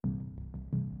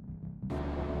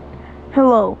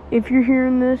Hello, if you're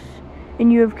hearing this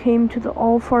and you have came to the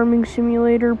All Farming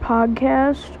Simulator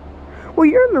podcast, well,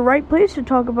 you're in the right place to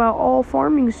talk about All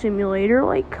Farming Simulator.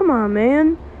 Like, come on,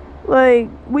 man. Like,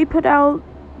 we put out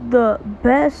the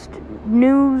best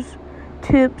news,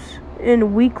 tips,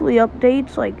 and weekly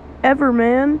updates, like, ever,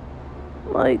 man.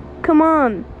 Like, come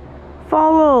on.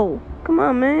 Follow. Come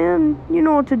on, man. You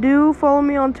know what to do. Follow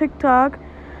me on TikTok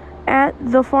at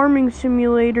the Farming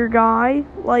Simulator guy.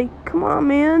 Like, come on,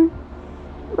 man.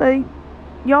 Like,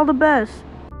 y'all the best.